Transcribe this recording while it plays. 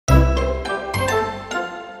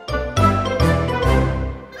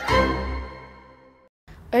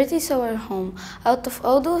Earth is our home. Out of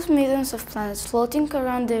all those millions of planets floating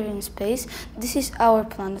around there in space, this is our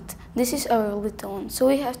planet. This is our little one, so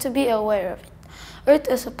we have to be aware of it. Earth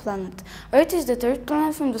as a planet. Earth is the third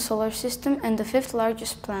planet from the solar system and the fifth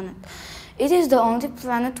largest planet. It is the only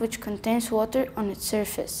planet which contains water on its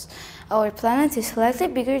surface. Our planet is slightly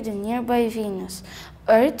bigger than nearby Venus.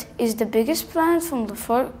 Earth is the biggest planet from the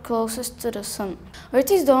four closest to the Sun. Earth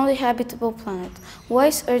is the only habitable planet. Why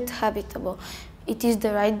is Earth habitable? It is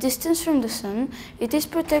the right distance from the Sun, it is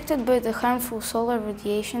protected by the harmful solar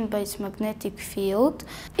radiation by its magnetic field,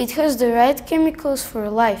 it has the right chemicals for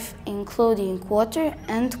life, including water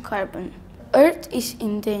and carbon. Earth is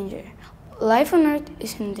in danger. Life on Earth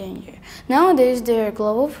is in danger. Nowadays, there are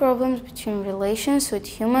global problems between relations with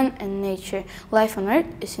human and nature. Life on Earth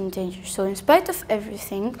is in danger. So in spite of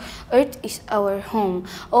everything, Earth is our home.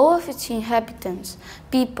 All of its inhabitants,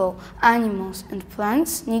 people, animals, and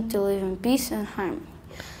plants need to live in peace and harmony.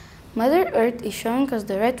 Mother Earth is showing us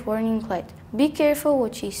the red warning light. Be careful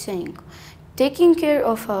what she's saying. Taking care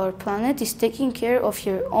of our planet is taking care of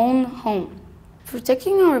your own home.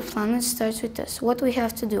 Protecting our planet starts with us. What we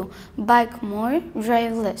have to do: bike more,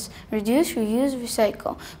 drive less, reduce, reuse,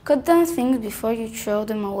 recycle, cut down things before you throw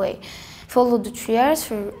them away. Follow the 3 R's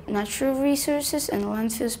for natural resources and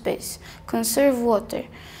landfill space. Conserve water.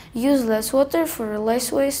 Use less water for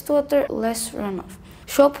less wastewater, less runoff.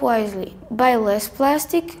 Shop wisely. Buy less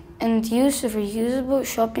plastic and use reusable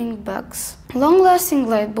shopping bags. Long-lasting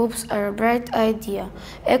light bulbs are a bright idea.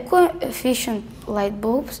 Eco-efficient light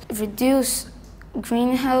bulbs reduce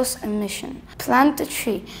greenhouse emission. Plant a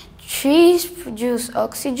tree. Trees produce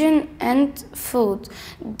oxygen and food.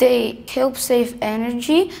 They help save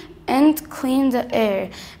energy and clean the air,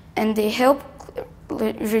 and they help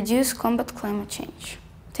combat climate change.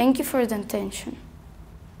 Thank you for the attention.